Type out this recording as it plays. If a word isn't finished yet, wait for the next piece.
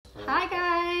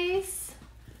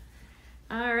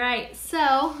right,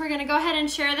 so we're gonna go ahead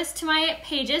and share this to my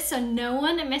pages so no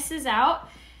one misses out.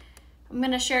 I'm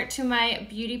gonna share it to my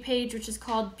beauty page, which is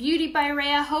called Beauty by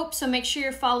Rhea Hope, so make sure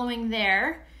you're following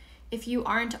there if you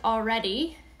aren't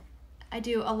already. I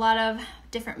do a lot of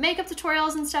different makeup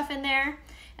tutorials and stuff in there.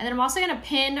 And then I'm also gonna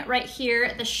pin right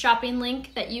here the shopping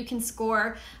link that you can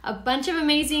score a bunch of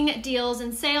amazing deals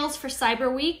and sales for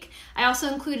Cyber Week. I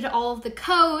also included all of the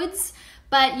codes,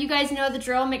 but you guys know the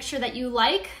drill. Make sure that you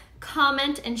like,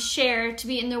 comment, and share to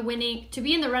be in the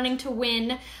running to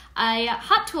win a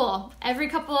hot tool.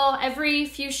 Every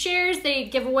few shares, they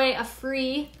give away a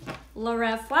free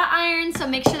L'Oreal flat iron. So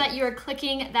make sure that you are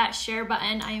clicking that share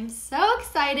button. I am so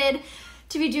excited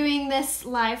to be doing this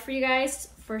live for you guys,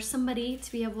 for some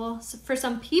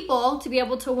people to be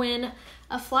able to win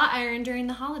a flat iron during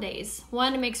the holidays.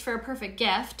 One, it makes for a perfect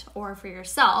gift, or for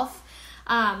yourself.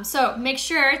 So make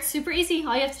sure it's super easy.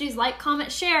 All you have to do is like,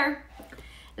 comment, share.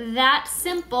 That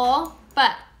simple,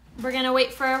 but we're gonna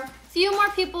wait for a few more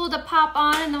people to pop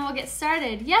on and then we'll get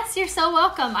started. Yes, you're so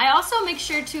welcome. I also make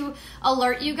sure to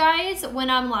alert you guys when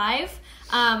I'm live.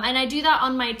 And I do that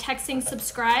on my texting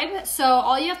subscribe. So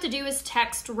all you have to do is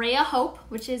text Rhea Hope,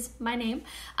 which is my name,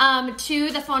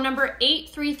 to the phone number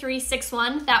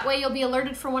 83361. That way you'll be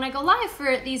alerted for when I go live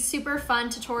for these super fun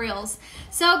tutorials.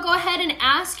 So go ahead and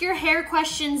ask your hair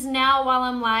questions now while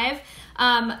I'm live.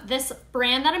 This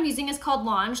brand that I'm using is called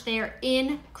Launch. They are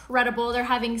incredible. They're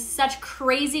having such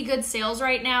crazy good sales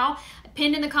right now.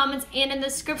 Pinned in the comments and in the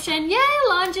description. Yay,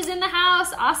 Launch is in the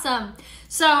house. Awesome.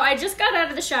 So I just got out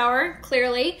of the shower,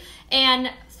 clearly,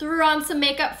 and threw on some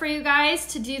makeup for you guys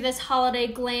to do this holiday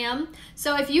glam.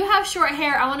 So if you have short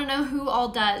hair, I want to know who all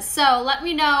does. So let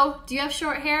me know, do you have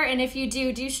short hair? And if you do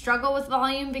you struggle with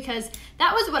volume? Because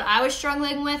that was what I was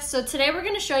struggling with. So today we're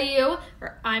going to show you,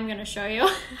 or I'm going to show you,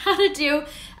 how to do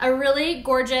a really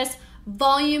gorgeous,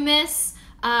 voluminous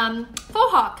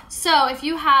faux hawk. So if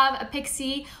you have a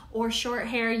pixie or short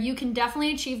hair, you can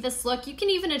definitely achieve this look. You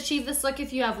can even achieve this look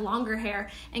if you have longer hair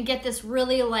and get this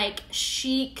really like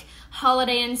chic,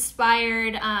 holiday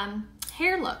inspired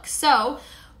hair look. So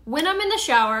when I'm in the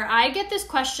shower, I get this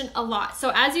question a lot.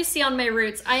 So as you see on my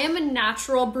roots, I am a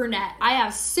natural brunette. I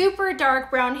have super dark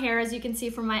brown hair, as you can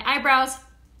see from my eyebrows.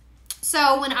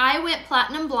 So when I went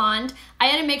platinum blonde, I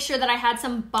had to make sure that I had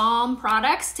some balm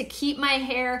products to keep my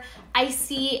hair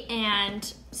icy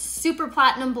and super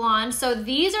platinum blonde. So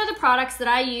these are the products that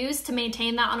I use to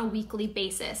maintain that on a weekly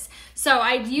basis. So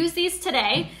I use these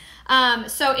today.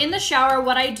 So in the shower,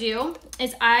 what I do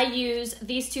is I use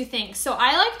these two things. So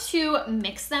I like to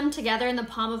mix them together in the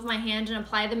palm of my hand and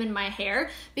apply them in my hair,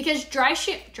 because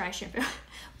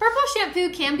purple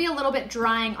shampoo can be a little bit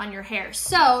drying on your hair.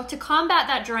 So to combat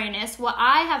that dryness, what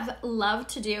I have loved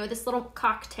to do, this little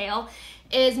cocktail,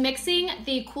 is mixing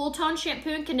the Cool Tone shampoo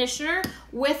and conditioner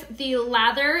with the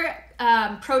Lather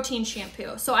protein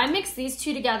shampoo. So I mix these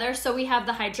two together so we have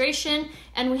the hydration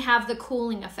and we have the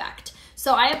cooling effect.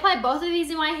 So I apply both of these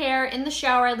in my hair in the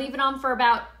shower. I leave it on for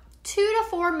about 2 to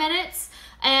 4 minutes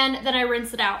and then I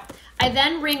rinse it out. I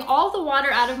then wring all the water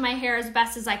out of my hair as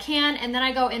best as I can, and then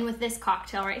I go in with this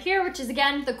cocktail right here, which is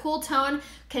again the Cool Tone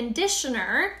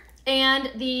conditioner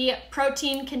and the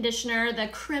protein conditioner, the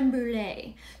creme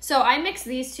brulee. So I mix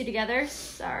these two together.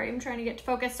 Sorry, I'm trying to get to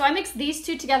focus. So I mix these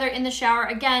two together in the shower,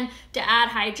 again, to add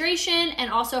hydration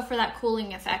and also for that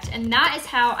cooling effect. And that is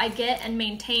how I get and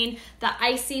maintain the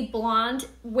icy blonde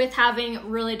with having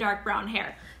really dark brown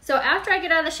hair. So after I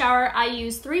get out of the shower, I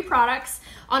use 3 products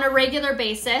on a regular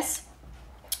basis.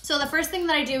 So the first thing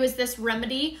that I do is this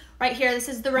Remedy right here. This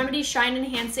is the Remedy Shine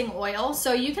Enhancing Oil.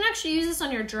 So you can actually use this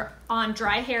on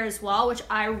dry hair as well, which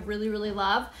I really, really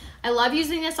love. I love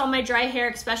using this on my dry hair,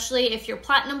 especially if you're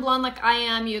platinum blonde like I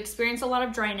am, you experience a lot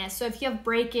of dryness. So if you have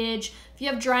breakage, if you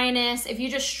have dryness, if you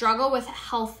just struggle with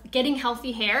getting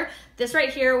healthy hair, this right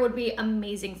here would be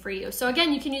amazing for you. So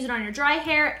again, you can use it on your dry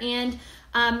hair and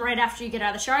right after you get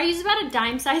out of the shower. I use about a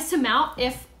dime-sized amount,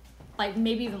 if like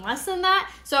maybe even less than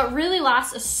that. So it really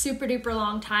lasts a super duper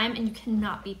long time and you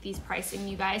cannot beat these pricing,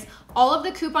 you guys. All of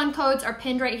the coupon codes are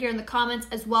pinned right here in the comments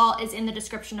as well as in the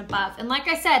description above. And like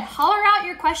I said, holler out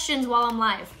your questions while I'm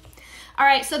live. All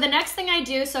right, so the next thing I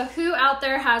do, so who out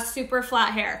there has super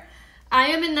flat hair? I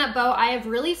am in that boat. I have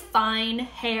really fine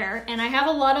hair and I have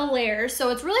a lot of layers, so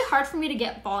it's really hard for me to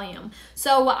get volume.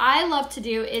 So what I love to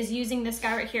do is using this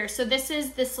guy right here. So this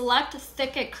is the Select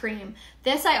Thicket Cream.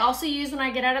 This I also use when I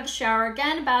get out of the shower.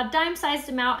 Again, about a dime-sized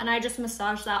amount, and I just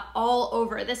massage that all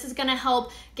over. This is gonna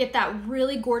help get that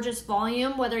really gorgeous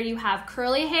volume, whether you have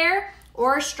curly hair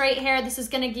or straight hair. This is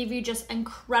gonna give you just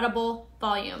incredible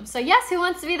volume. So yes, who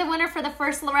wants to be the winner for the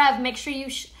first L'Oreal? Make sure you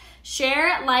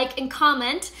Share, like, and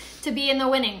comment to be in the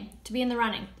running.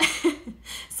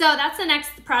 So that's the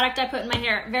next product I put in my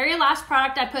hair. Very last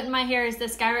product I put in my hair is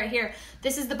this guy right here.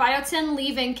 This is the Biotin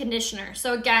Leave-In Conditioner.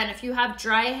 So again, if you have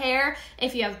dry hair,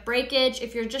 if you have breakage,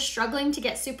 if you're just struggling to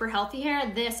get super healthy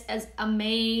hair, this is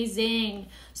amazing.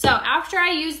 So after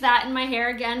I use that in my hair,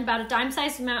 again, about a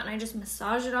dime-sized amount, and I just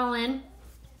massage it all in,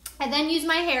 I then use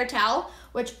my hair towel,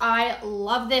 which I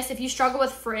love this. If you struggle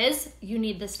with frizz, you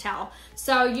need this towel.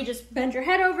 So you just bend your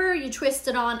head over, you twist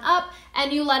it on up,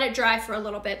 and you let it dry for a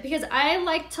little bit, because I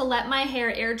like to let my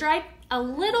hair air dry a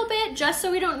little bit just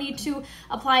so we don't need to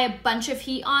apply a bunch of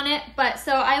heat on it. But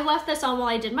so I left this on while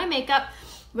I did my makeup,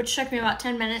 which took me about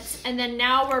 10 minutes. And then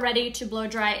now we're ready to blow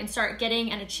dry and start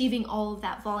getting and achieving all of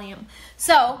that volume.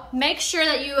 So make sure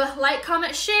that you like,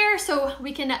 comment, share so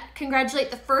we can congratulate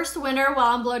the first winner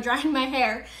while I'm blow drying my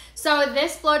hair. So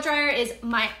this blow dryer is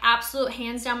my absolute,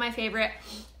 hands down, my favorite.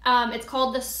 It's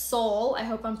called the Soul. I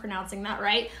hope I'm pronouncing that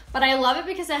right. But I love it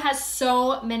because it has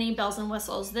so many bells and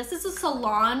whistles. This is a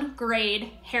salon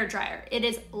grade hair dryer. It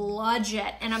is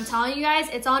legit. And I'm telling you guys,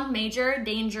 it's on major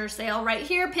danger sale right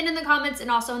here, pinned in the comments and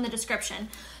also in the description.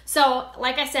 So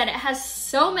like I said, it has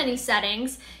so many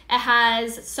settings. It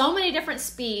has so many different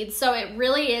speeds. So it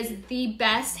really is the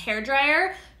best hair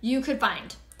dryer you could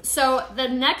find. So the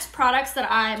next products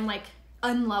that I'm like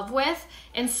in love with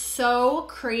and so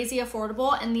crazy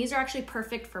affordable, and these are actually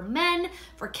perfect for men,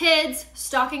 for kids,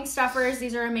 stocking stuffers.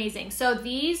 These are amazing. So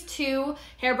these two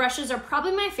hairbrushes are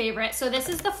probably my favorite. So this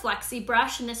is the Flexi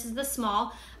brush and this is the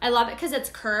small. I love it because it's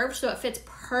curved, so it fits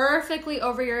perfectly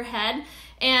over your head.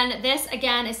 And this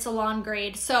again is salon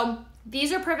grade. So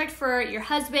these are perfect for your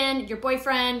husband, your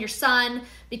boyfriend, your son,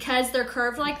 because they're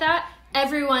curved like that.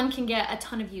 Everyone can get a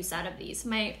ton of use out of these.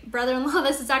 My brother-in-law,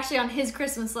 this is actually on his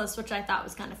Christmas list, which I thought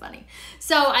was kind of funny.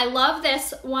 So I love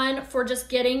this one for just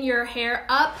getting your hair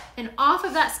up and off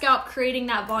of that scalp, creating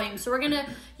that volume. So we're gonna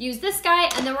use this guy,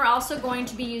 and then we're also going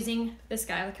to be using this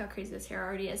guy. Look how crazy this hair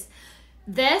already is.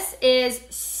 This is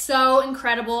so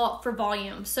incredible for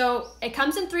volume. So it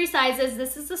comes in 3 sizes.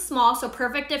 This is the small, so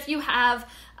perfect if you have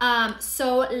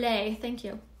Soleil. Thank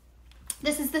you.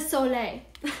 This is the Soleil.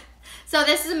 So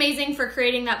this is amazing for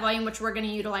creating that volume, which we're going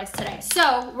to utilize today.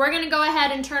 So we're going to go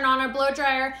ahead and turn on our blow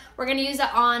dryer. We're going to use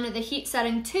it on the heat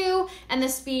setting 2 and the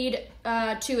speed 2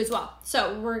 as well.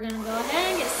 So we're going to go ahead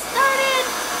and get started.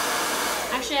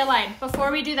 Actually, I lied.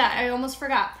 Before we do that, I almost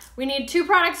forgot. We need 2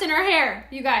 products in our hair,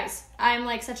 you guys. I'm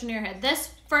like such an airhead.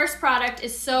 This first product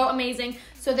is so amazing.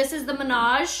 So this is the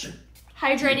Menage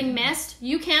Hydrating Mist.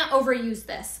 You can't overuse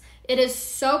this. It is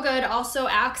so good. Also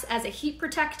acts as a heat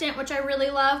protectant, which I really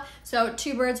love. So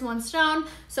 2 birds, 1 stone.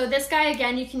 So this guy,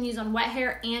 again, you can use on wet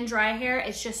hair and dry hair.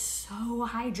 It's just so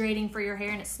hydrating for your hair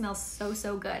and it smells so,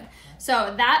 so good.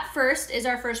 So that first is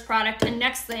our first product. And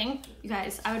next thing, you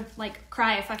guys, I would like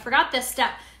cry if I forgot this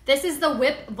step. This is the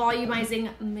Whip Volumizing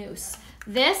Mousse.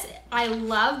 This I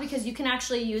love because you can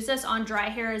actually use this on dry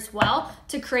hair as well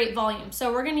to create volume.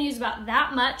 So we're gonna use about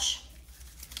that much.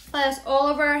 Apply this all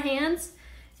over our hands.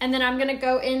 And then I'm gonna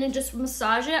go in and just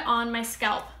massage it on my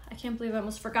scalp. I can't believe I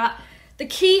almost forgot the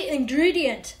key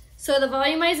ingredient. So the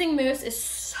volumizing mousse is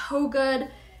so good.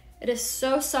 It is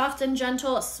so soft and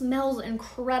gentle. It smells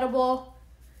incredible.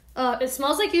 It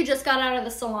smells like you just got out of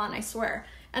the salon, I swear.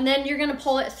 And then you're gonna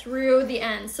pull it through the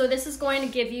end. So this is going to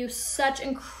give you such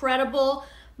incredible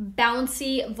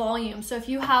bouncy volume. So if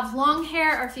you have long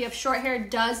hair or if you have short hair,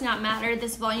 it does not matter.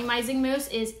 This volumizing mousse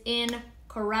is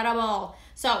incredible.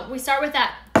 So we start with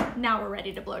that. Now we're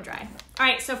ready to blow dry. All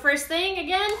right, so first thing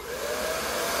again,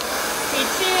 speed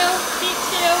 2,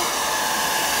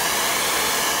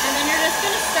 and then you're just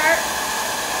gonna start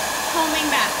combing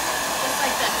back, just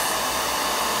like this.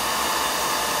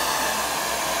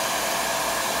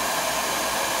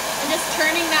 And just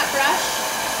turning that brush.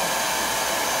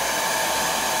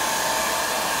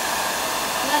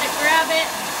 Let it grab it.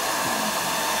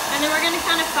 And then we're gonna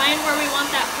kind of find where we want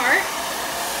that part.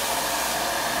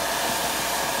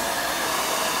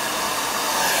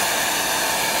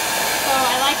 So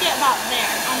I like it about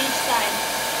there on each side.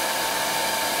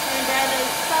 I'm gonna grab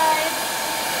those sides.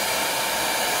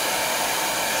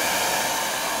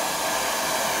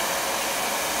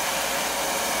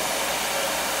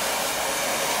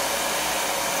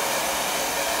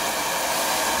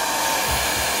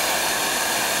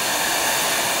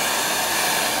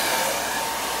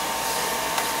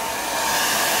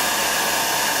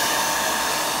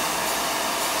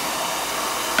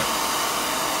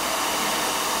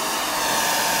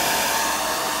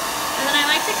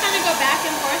 Kind of go back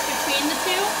and forth between the 2.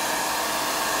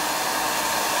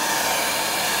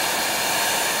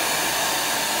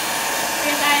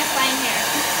 Because I have fine hair.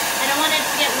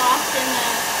 what's in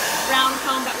the round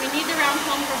comb, but we need the round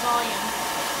comb for volume.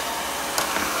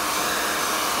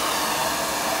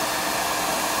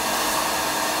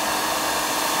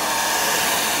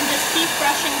 And just keep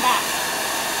brushing back.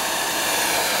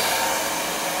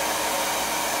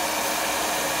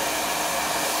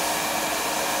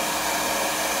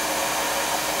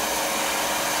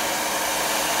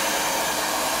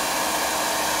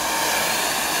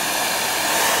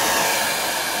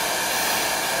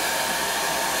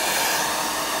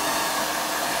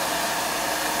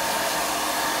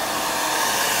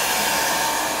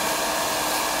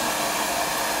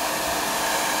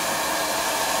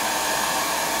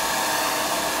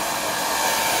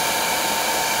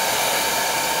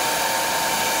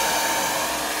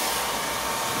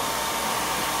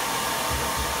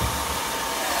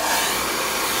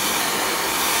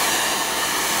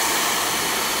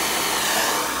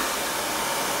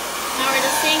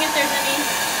 If there's any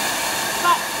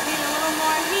spots that need a little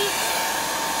more heat.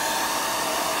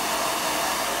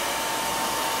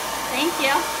 Thank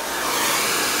you.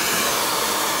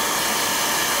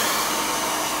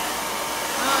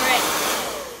 All right.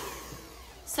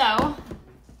 So,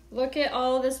 look at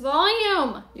all this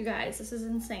volume. You guys, this is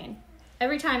insane.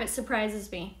 Every time it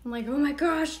surprises me. I'm like, oh my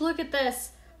gosh, look at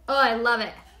this. Oh, I love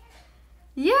it.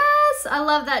 Yes, I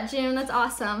love that, June. That's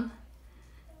awesome.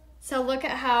 So look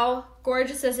at how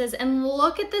gorgeous this is. And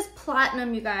look at this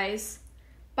platinum, you guys.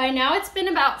 By now, it's been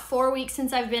about 4 weeks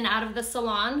since I've been out of the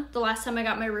salon, the last time I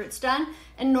got my roots done.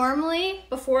 And normally,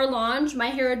 before launch, my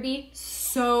hair would be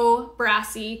so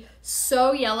brassy,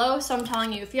 so yellow. So I'm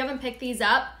telling you, if you haven't picked these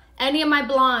up, any of my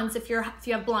blondes, if you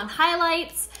have blonde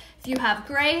highlights, if you have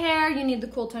gray hair, you need the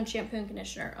Cool Tone shampoo and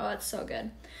conditioner. Oh, it's so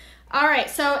good. All right,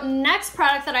 so next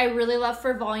product that I really love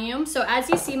for volume. So as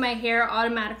you see, my hair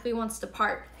automatically wants to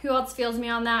part. Who else feels me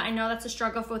on that? I know that's a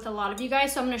struggle with a lot of you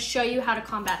guys, so I'm gonna show you how to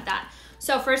combat that.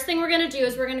 So first thing we're gonna do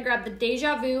is we're gonna grab the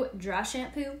Deja Vu dry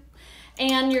shampoo,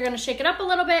 and you're gonna shake it up a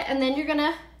little bit, and then you're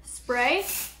gonna spray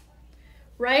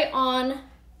right on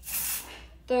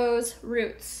those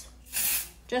roots,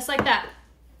 just like that.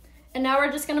 And now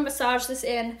we're just gonna massage this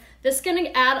in. This is gonna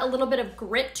add a little bit of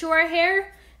grit to our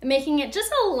hair, making it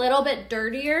just a little bit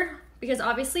dirtier, because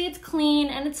obviously it's clean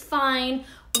and it's fine.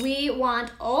 We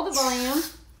want all the volume.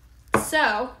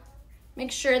 So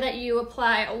make sure that you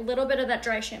apply a little bit of that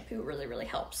dry shampoo. Really, really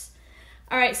helps.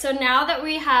 All right, so now that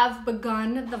we have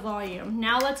begun the volume,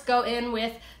 now let's go in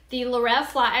with the L'Oreal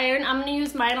flat iron. I'm gonna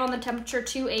use mine on the temperature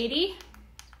 280.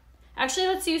 Actually,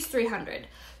 let's use 300.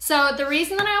 So the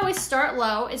reason that I always start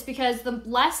low is because the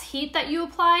less heat that you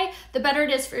apply, the better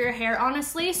it is for your hair,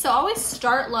 honestly. So always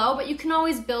start low, but you can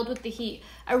always build with the heat.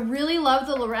 I really love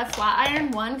the L'Oreal flat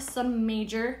iron one because it's a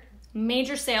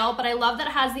major sale, but I love that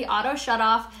it has the auto shut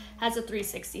off, has a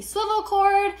 360 swivel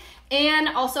cord, and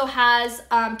also has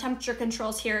temperature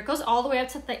controls here. It goes all the way up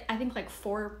to I think like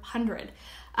 400.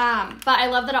 But I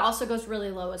love that it also goes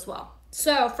really low as well.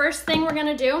 So first thing we're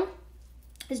gonna do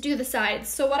is do the sides.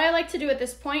 So what I like to do at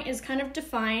this point is kind of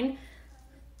define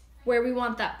where we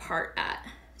want that part at.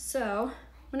 So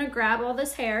I'm gonna grab all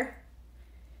this hair,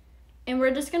 and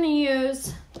we're just gonna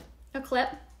use a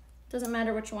clip. Doesn't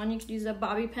matter which one, you could use a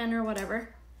bobby pin or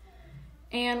whatever.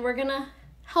 And we're gonna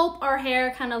help our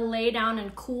hair kind of lay down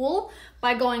and cool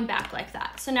by going back like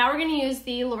that. So now we're gonna use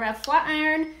the L'Oreal flat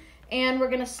iron, and we're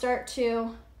gonna start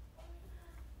to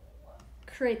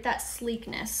create that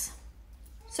sleekness.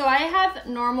 So I have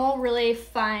normal, really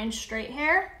fine, straight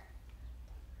hair.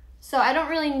 So I don't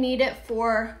really need it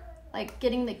for like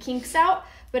getting the kinks out,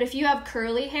 but if you have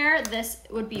curly hair, this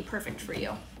would be perfect for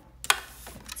you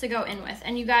to go in with.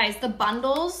 And you guys, the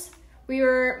bundles, we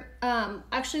were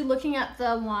actually looking at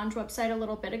the Launch website a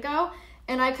little bit ago,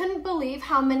 and I couldn't believe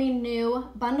how many new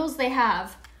bundles they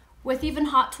have with even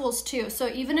Hot Tools too. So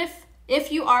even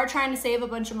if you are trying to save a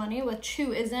bunch of money, which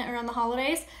who isn't around the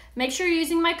holidays, make sure you're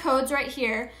using my codes right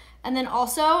here. And then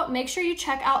also make sure you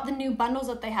check out the new bundles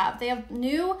that they have. They have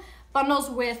new bundles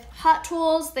with Hot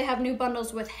Tools. They have new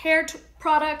bundles with hair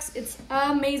products. It's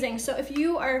amazing. So if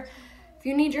you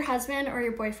need your husband or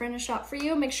your boyfriend to shop for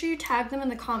you, make sure you tag them in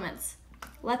the comments.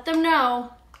 Let them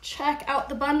know. Check out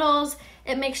the bundles.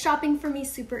 It makes shopping for me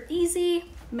super easy.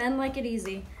 Men like it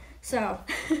easy. So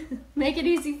make it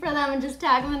easy for them and just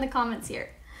tag them in the comments here.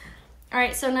 All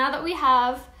right, so now that we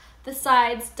have the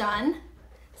sides done,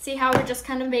 see how we just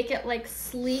kind of make it like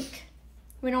sleek?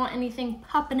 We don't want anything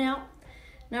popping out.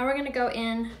 Now we're gonna go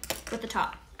in with the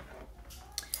top.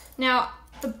 Now,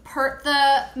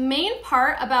 the main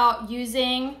part about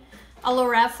using a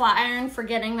L'Oreal flat iron for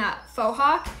getting that faux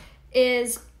hawk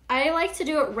is I like to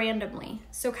do it randomly,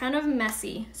 so kind of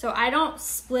messy. So I don't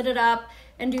split it up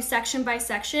and do section by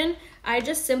section, I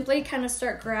just simply kind of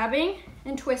start grabbing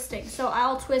and twisting. So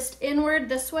I'll twist inward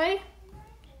this way,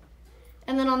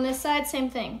 and then on this side, same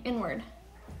thing, inward.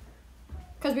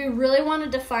 Because we really want to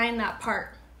define that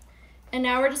part. And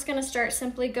now we're just gonna start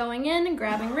simply going in and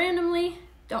grabbing randomly.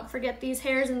 Don't forget these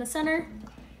hairs in the center,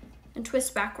 and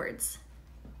twist backwards.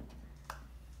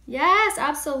 Yes,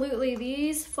 absolutely,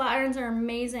 these flat irons are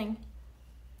amazing.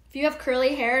 If you have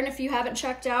curly hair and if you haven't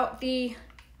checked out the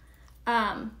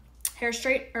hair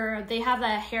straight, or they have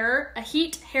a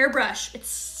heat hairbrush, it's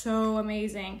so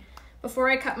amazing. Before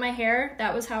I cut my hair,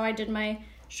 that was how I did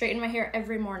straighten my hair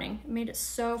every morning. It made it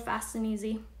so fast and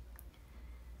easy.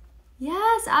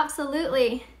 Yes,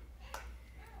 absolutely.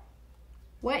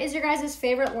 What is your guys'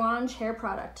 favorite Lange hair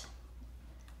product?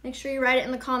 Make sure you write it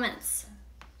in the comments.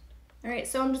 All right,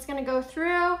 so I'm just gonna go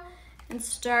through and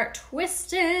start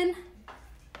twisting.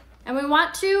 And we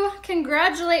want to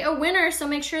congratulate a winner, so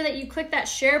make sure that you click that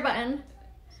share button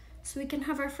so we can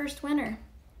have our first winner.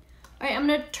 All right, I'm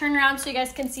gonna turn around so you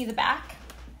guys can see the back.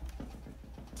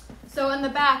 So in the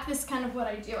back, this is kind of what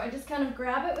I do. I just kind of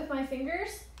grab it with my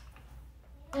fingers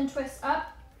and twist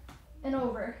up and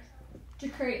over to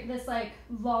create this like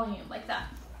volume like that.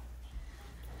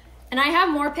 And I have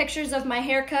more pictures of my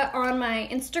haircut on my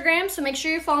Instagram, so make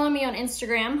sure you follow me on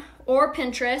Instagram or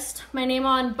Pinterest. My name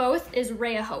on both is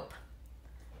Rhea Hope.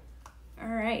 All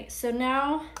right, so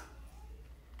now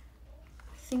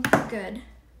I think we're good.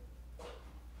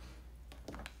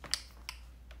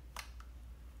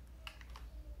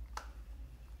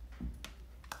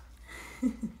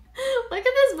 Look at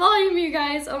this volume, you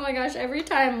guys. Oh my gosh, every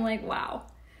time I'm like, wow.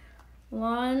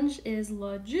 Lange is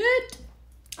legit.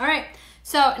 All right,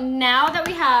 so now that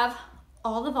we have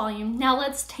all the volume, now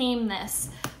let's tame this.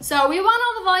 So we want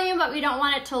all the volume, but we don't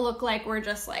want it to look like we're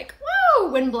just like,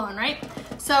 woo, windblown, right?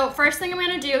 So first thing I'm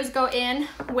gonna do is go in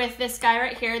with this guy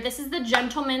right here. This is the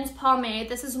Gentleman's Pomade.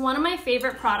 This is one of my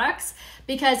favorite products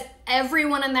because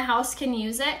everyone in the house can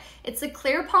use it. It's a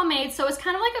clear pomade, so it's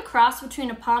kind of like a cross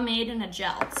between a pomade and a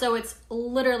gel. So it's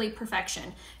literally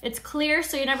perfection. It's clear,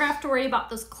 so you never have to worry about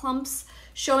those clumps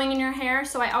showing in your hair.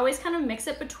 So I always kind of mix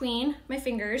it between my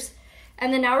fingers.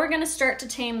 And then now we're gonna start to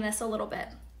tame this a little bit.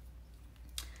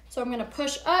 So I'm gonna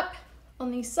push up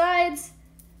on these sides,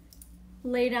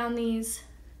 lay down these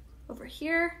over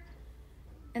here.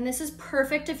 And this is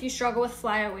perfect if you struggle with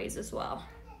flyaways as well.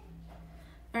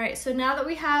 All right, so now that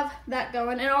we have that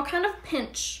going, and I'll kind of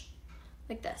pinch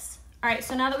like this. All right,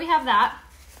 so now that we have that,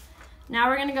 now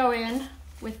we're gonna go in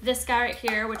with this guy right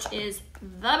here, which is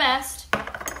the best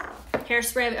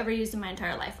hairspray I've ever used in my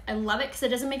entire life. I love it because it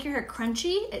doesn't make your hair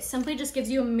crunchy. It simply just gives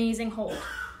you amazing hold.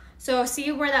 So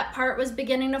see where that part was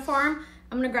beginning to form?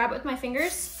 I'm gonna grab it with my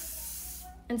fingers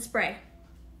and spray.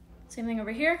 Same thing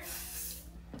over here.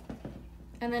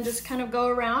 And then just kind of go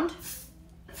around.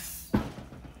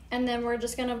 And then we're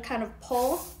just gonna kind of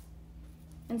pull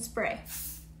and spray.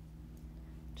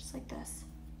 Just like this.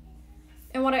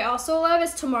 And what I also love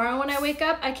is tomorrow when I wake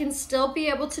up, I can still be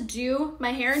able to do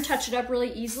my hair and touch it up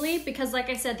really easily because like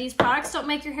I said, these products don't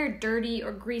make your hair dirty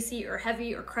or greasy or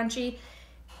heavy or crunchy.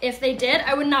 If they did,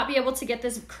 I would not be able to get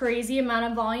this crazy amount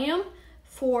of volume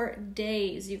for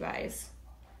days, you guys.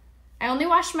 I only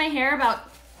wash my hair about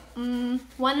 1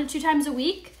 to 2 times a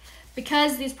week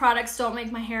because these products don't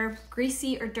make my hair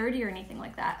greasy or dirty or anything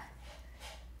like that.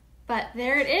 But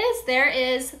there it is. There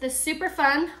is the super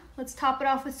fun, let's top it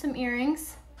off with some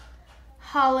earrings,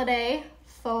 holiday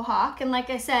faux hawk. And like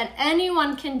I said,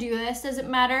 anyone can do this. Doesn't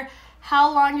matter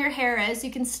how long your hair is,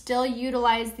 you can still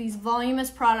utilize these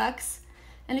voluminous products.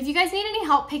 And if you guys need any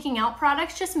help picking out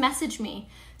products, just message me.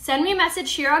 Send me a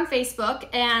message here on Facebook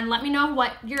and let me know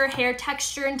what your hair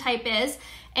texture and type is,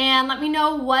 and let me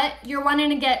know what you're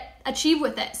wanting to achieve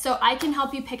with it so I can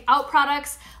help you pick out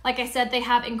products. Like I said, they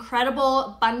have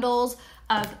incredible bundles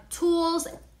of tools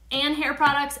and hair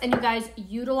products, and you guys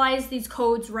utilize these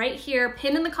codes right here,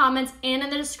 pinned in the comments and in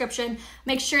the description.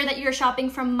 Make sure that you're shopping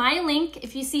from my link.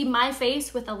 If you see my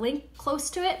face with a link close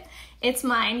to it, it's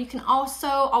mine. You can also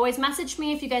always message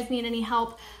me if you guys need any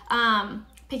help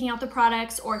picking out the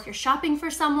products, or if you're shopping for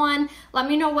someone, let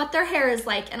me know what their hair is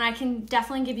like, and I can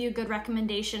definitely give you a good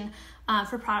recommendation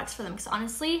for products for them, because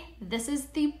honestly, this is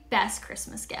the best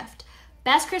Christmas gift.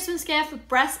 Best Christmas gift,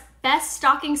 best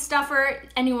stocking stuffer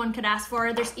anyone could ask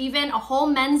for. There's even a whole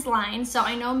men's line, so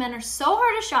I know men are so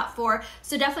hard to shop for,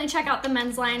 so definitely check out the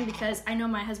men's line because I know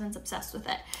my husband's obsessed with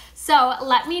it. So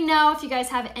let me know if you guys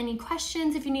have any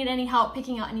questions, if you need any help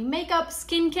picking out any makeup,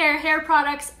 skincare, hair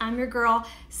products. I'm your girl.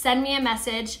 Send me a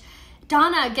message.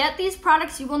 Donna, get these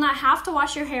products. You will not have to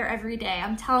wash your hair every day.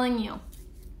 I'm telling you.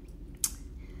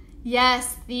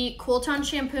 Yes, the Cool Tone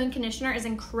shampoo and conditioner is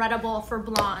incredible for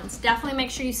blondes. Definitely make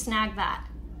sure you snag that.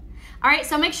 All right,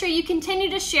 so make sure you continue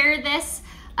to share this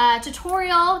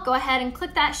tutorial. Go ahead and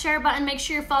click that share button. Make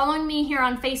sure you're following me here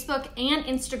on Facebook and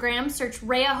Instagram. Search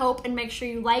Rhea Hope and make sure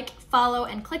you like, follow,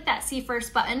 and click that See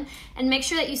First button. And make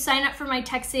sure that you sign up for my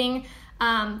texting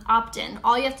opt-in.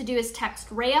 All you have to do is text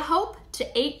Rhea Hope to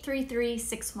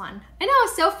 83361. I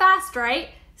know, so fast, right?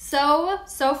 So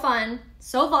fun,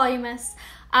 so voluminous.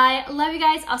 I love you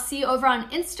guys. I'll see you over on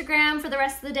Instagram for the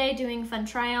rest of the day doing fun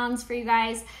try-ons for you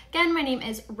guys. Again, my name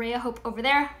is Rhea Hope over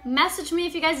there. Message me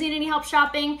if you guys need any help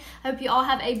shopping. I hope you all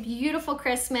have a beautiful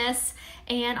Christmas,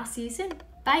 and I'll see you soon.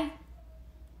 Bye.